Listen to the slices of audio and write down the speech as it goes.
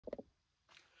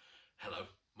Hello,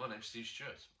 my name's Steve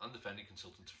Stewart. I'm the founding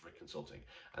consultant of Vric Consulting,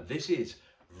 and this is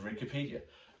Vricipedia,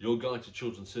 your guide to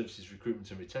children's services recruitment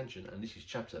and retention, and this is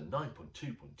chapter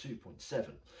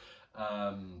 9.2.2.7.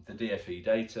 The DFE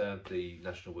data, the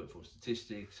National Workforce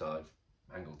Statistics, I've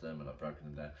angled them and I've broken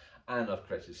them down, and I've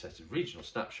created a set of regional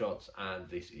snapshots, and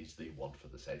this is the one for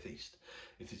the Southeast.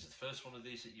 If this is the first one of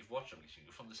these that you've watched, I'm guessing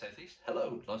you're from the Southeast.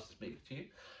 Hello, nice to speak to you.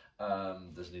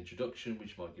 There's an introduction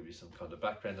which might give you some kind of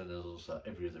background, and there's also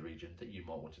every other region that you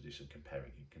might want to do some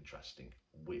comparing and contrasting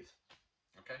with.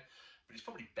 Okay, but it's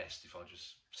probably best if I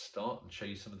just start and show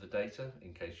you some of the data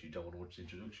in case you don't want to watch the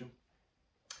introduction.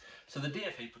 So the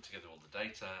DFE put together all the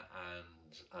data,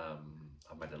 and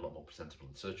I made it a lot more presentable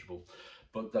and searchable,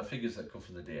 but the figures that come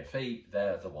from the DFE,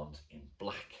 they're the ones in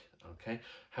black. Okay,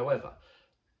 however,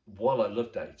 while I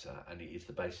love data and it is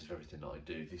the basis of everything that I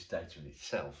do, this data in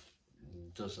itself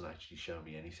doesn't actually show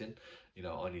me anything. You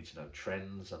know, I need to know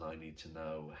trends and I need to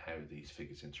know how these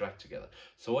figures interact together.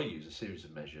 So I use a series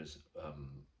of measures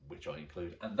which I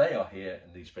include, and they are here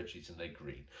in these spreadsheets, and they're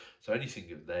green. So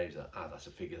anything there is that's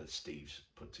a figure that Steve's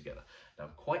put together. Now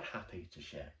I'm quite happy to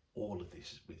share all of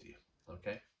this with you.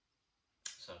 Okay,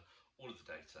 so all of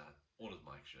the data, all of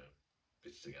my extra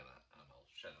bits together, and I'll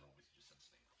share them all with you just as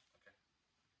an email. Okay.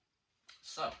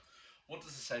 So, what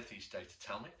does the Southeast data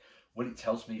tell me? Well, it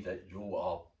tells me that you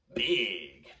are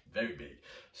big, very big.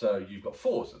 So you've got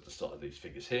 4s at the start of these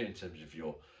figures here in terms of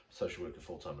your social worker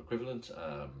full-time equivalent,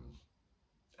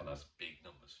 and that's big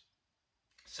numbers.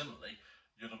 Similarly,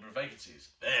 your number of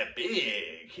vacancies, they're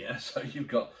big, yeah. So you've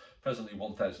got presently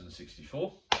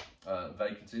 1,064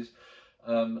 vacancies,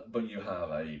 but you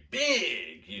have a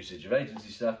big usage of agency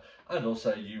staff, and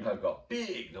also you have got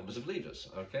big numbers of leavers.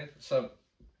 Okay, so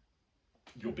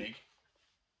you're big.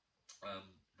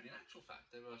 But in actual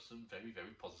fact, there are some very,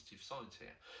 very positive signs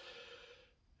here.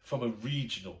 From a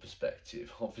regional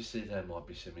perspective, obviously there might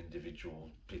be some individual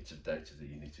bits of data that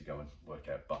you need to go and work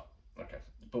out, but okay.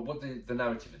 But what the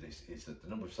narrative of this is that the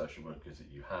number of social workers that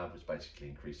you have was basically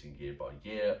increasing year by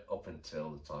year up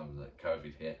until the time that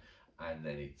COVID hit, and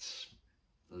then it's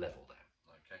leveled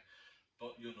out, okay?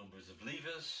 But your numbers of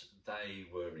leavers, they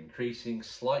were increasing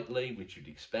slightly, which you'd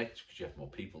expect because you have more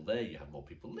people there, you have more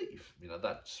people leave. You know,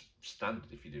 that's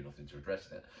standard if you do nothing to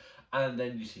address it. And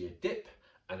then you see a dip.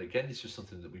 And again, this was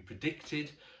something that we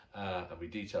predicted and we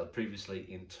detailed previously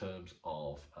in terms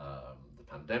of the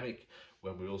pandemic,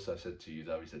 when we also said to you,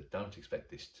 though, is that don't expect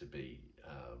this to be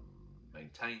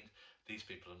maintained. These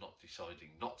people are not deciding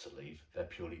not to leave, they're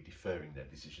purely deferring their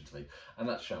decision to leave. And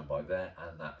that's shown by there,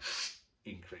 and that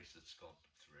increase that's gone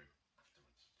through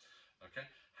afterwards. Okay.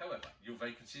 However, your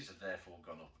vacancies have therefore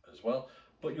gone up as well,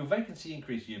 but your vacancy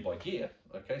increased year by year.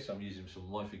 Okay, so I'm using some of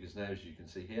my figures now, as you can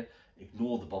see here.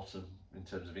 Ignore the bottom in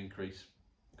terms of increase,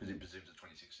 because it presumes that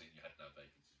 2016 you had no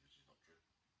vacancies, which is not true.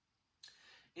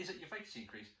 Is that your vacancy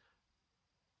increase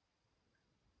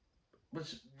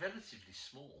was relatively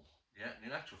small, yeah, and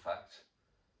in actual fact,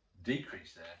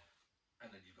 decrease there, and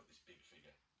then you've got this big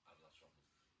figure over the last 12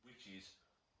 months, which is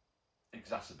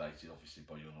exacerbated obviously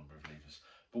by your number of leavers.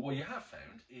 But what you have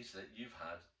found is that you've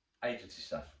had agency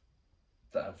staff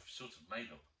that have sort of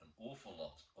made up an awful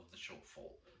lot of the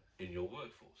shortfall in your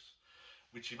workforce,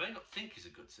 which you may not think is a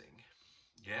good thing,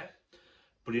 yeah,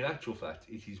 but in actual fact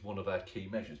it is one of our key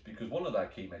measures, because one of our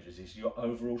key measures is your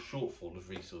overall shortfall of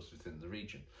resource within the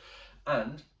region.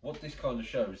 And what this kind of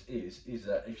shows is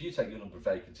that if you take your number of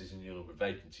vacancies and your number of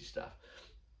vacancy staff,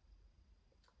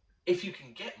 if you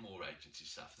can get more agency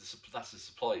staff, that's a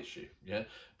supply issue, yeah?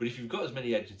 But if you've got as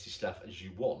many agency staff as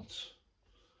you want,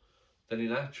 then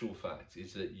in actual fact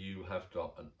is that you have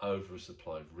got an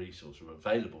oversupply of resource or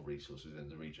available resource within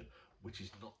the region, which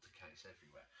is not the case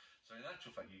everywhere. So in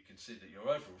actual fact, you can see that your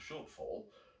overall shortfall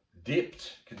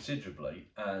dipped considerably,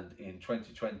 and in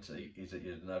 2020 is that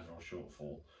you had an overall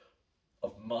shortfall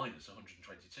of minus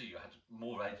 122. You had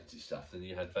more agency staff than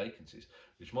you had vacancies,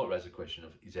 which might raise a question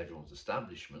of, is everyone's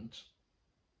establishment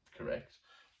correct?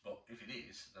 But if it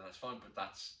is, then that's fine, but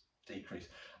that's decrease.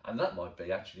 And that might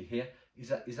be actually here, is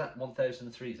that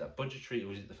 1,003, is that budgetary,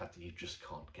 or is it the fact that you just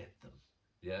can't get them?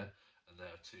 Yeah, and they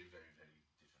are two very, very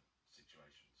different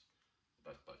situations.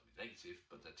 Both negative,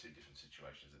 but they're two different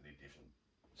situations that need different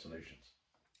solutions.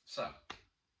 So,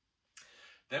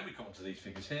 then we come on to these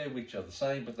figures here, which are the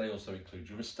same, but they also include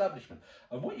your establishment.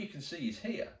 And what you can see is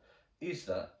here, is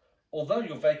that although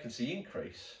your vacancy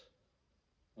increase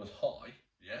was high,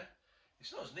 yeah,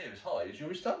 it's not as near as high as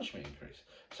your establishment increase.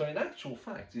 So in actual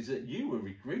fact is that you were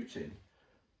recruiting,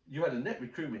 you had a net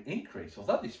recruitment increase,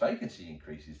 although this vacancy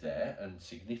increase is there and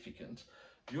significant,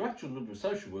 your actual number of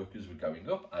social workers were going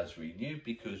up, as we knew,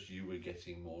 because you were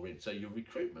getting more in. So your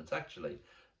recruitment actually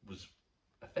was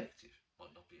effective.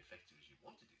 Might not be effective as you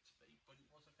wanted it to be, but it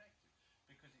was effective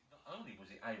because not only was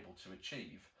it able to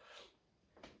achieve,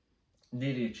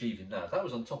 nearly achieving that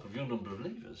was on top of your number of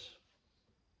levers.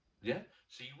 Yeah,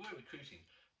 so you were recruiting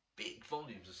big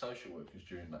volumes of social workers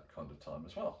during that kind of time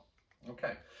as well.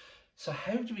 Okay, so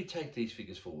how do we take these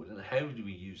figures forward and how do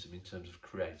we use them in terms of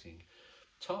creating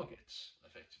targets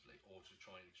effectively, or to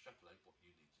try and extrapolate what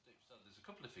you need to do? So there's a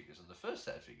couple of figures, and the first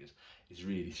set of figures is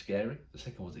really scary. The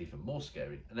second one's even more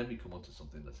scary, and then we come on to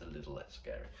something that's a little less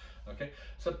scary. Okay,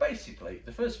 so basically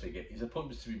the first figure is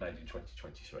appointments to be made in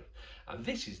 2023, and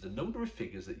this is the number of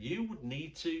figures that you would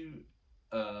need to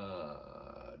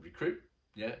recruit.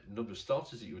 Yeah, number of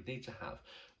starters that you would need to have,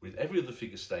 with every other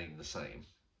figure staying the same,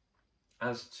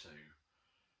 as to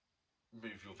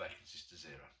move your vacancies to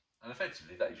zero. And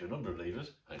effectively, that is your number of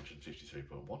levers,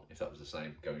 153.1, if that was the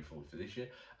same going forward for this year,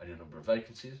 and your number of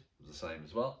vacancies was the same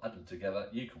as well. Add them together,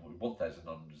 you come up with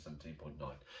 1,917.9.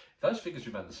 If those figures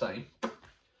remain the same,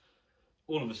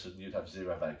 all of a sudden you'd have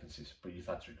zero vacancies, but you've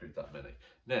had to recruit that many.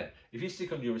 Now, if you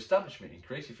stick on your establishment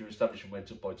increase, if your establishment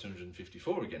went up by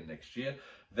 254 again next year,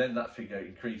 then that figure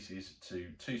increases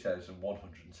to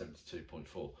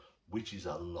 2,172.4, which is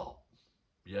a lot.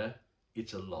 Yeah,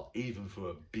 it's a lot, even for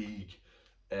a big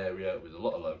area with a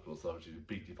lot of local authorities, with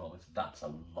big departments. That's a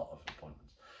lot of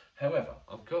appointments. However,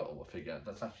 I've got a figure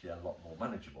that's actually a lot more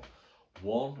manageable,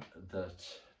 one that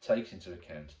takes into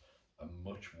account a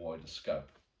much wider scope,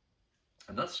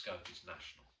 and that scope is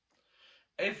national.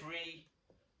 Every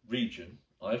region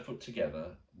I've put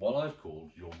together what I've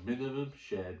called your minimum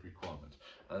shared requirement,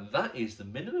 and that is the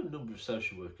minimum number of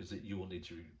social workers that you will need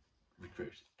to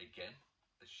recruit, again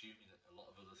assuming that a lot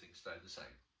of other things stay the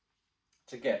same,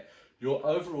 to get your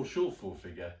overall shortfall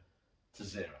figure to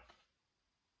zero.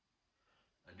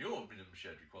 And your minimum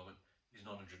shared requirement is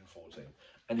 914.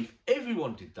 And if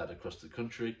everyone did that across the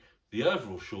country, the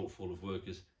overall shortfall of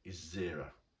workers is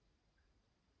zero.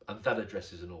 And that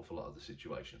addresses an awful lot of the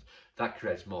situations. That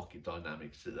creates market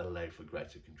dynamics that allow for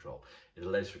greater control. It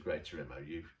allows for greater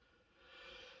MOU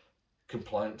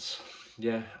compliance,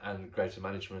 yeah, and greater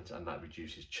management, and that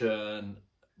reduces churn,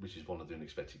 which is one of the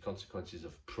unexpected consequences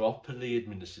of properly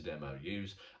administered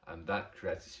MOUs, and that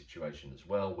creates a situation as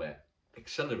well where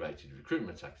accelerated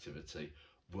recruitment activity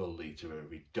will lead to a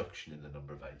reduction in the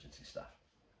number of agency staff.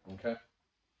 Okay.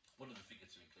 One of the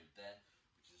figures to include there,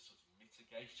 which is a sort of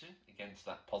mitigation against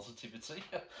that positivity,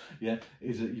 yeah,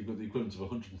 is that you've got the equivalent of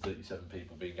 137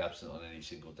 people being absent on any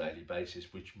single daily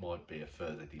basis, which might be a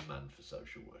further demand for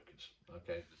social workers.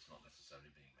 Okay, that's not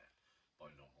necessarily being met by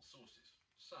normal sources.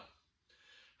 So,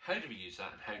 how do we use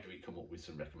that, and how do we come up with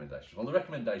some recommendations? Well, the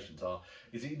recommendations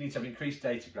is that you need to have increased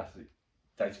data gathering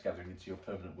into your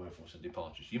permanent workforce and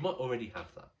departures. You might already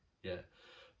have that, yeah.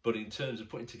 But in terms of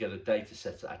putting together data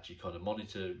sets that actually kind of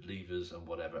monitor levers and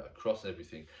whatever across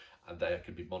everything, and they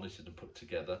can be monitored and put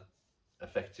together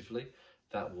effectively,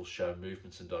 that will show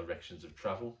movements and directions of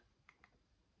travel.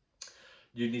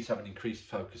 You need to have an increased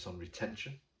focus on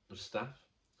retention of staff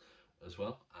as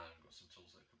well. And we've got some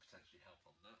tools that could potentially help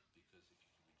on that, because if you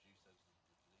can reduce those number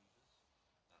of levers,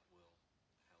 that will help create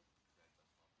those market dynamic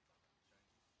changes.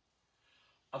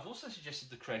 I've also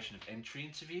suggested the creation of entry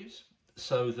interviews,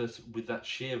 so that with that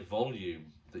sheer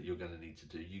volume that you're going to need to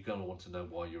do, you're going to want to know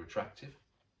why you're attractive,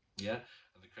 yeah,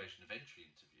 and the creation of entry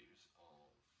interviews of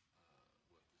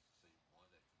workers to see why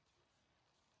they're coming to work for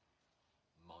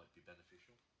you might be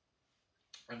beneficial.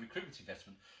 And recruitment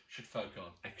investment should focus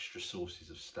on extra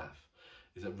sources of staff.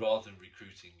 Is that rather than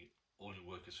recruiting all your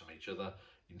workers from each other,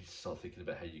 you need to start thinking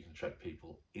about how you can attract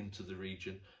people into the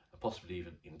region and possibly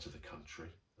even into the country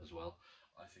as well.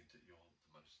 I think that you're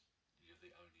the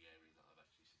only area that I've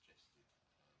actually suggested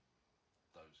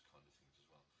those kind of things as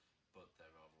well. But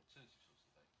there are alternative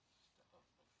sources of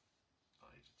not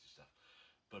agency staff,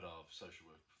 but of social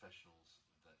work professionals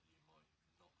that you might not have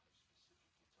specifically targeted that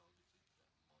might be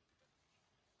beneficial for you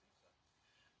to do so.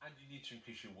 And you need to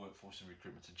increase your workforce and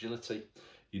recruitment agility.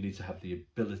 You need to have the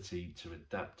ability to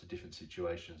adapt to different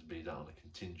situations, be that on a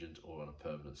contingent or on a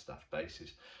permanent staff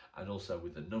basis. And also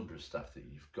with the number of staff that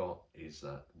you've got, is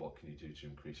that what can you do to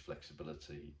increase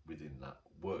flexibility within that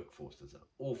workforce? There's an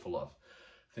awful lot of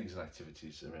things and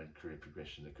activities around career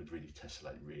progression that could really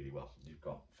tessellate really well. You've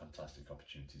got fantastic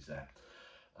opportunities there.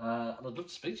 And I'd love to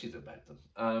speak to you about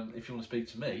them. If you want to speak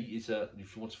to me, if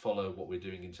you want to follow what we're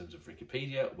doing in terms of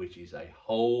Vricipedia, which is a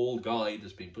whole guide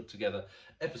that's been put together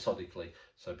episodically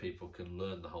so people can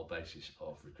learn the whole basis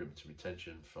of recruitment and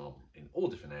retention from in all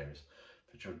different areas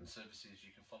for children's services,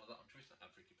 you can follow that on Twitter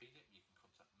at Vricipedia. You can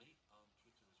contact me on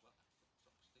Twitter as well at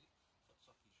FootSockSteve.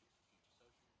 Footsock is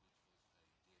short for Future Social, which was a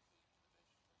DfE innovation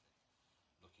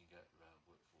project looking at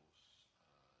workforce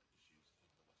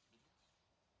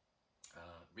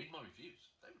read my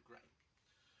reviews, they were great.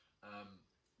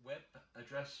 Web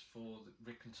address for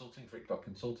Rick Consulting,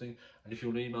 Vric.consulting, and if you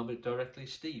want to email me directly,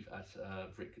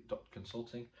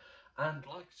 steve@vric.consulting, and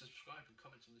like, subscribe and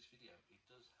comment on this video. It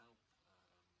does help spread the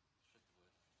word if you found it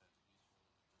useful.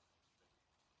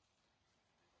 It does help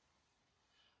spread it,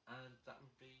 and that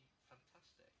would be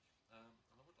fantastic. And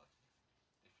I would like to hear from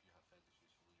you if you have found this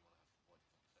useful or you want to have a wider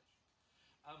conversation.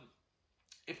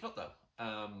 If not though,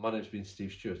 my name's been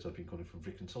Steve Stewart. I've been calling from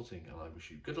Vric Consulting, and I wish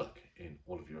you good luck in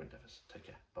all of your endeavours. Take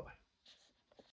care. Bye bye.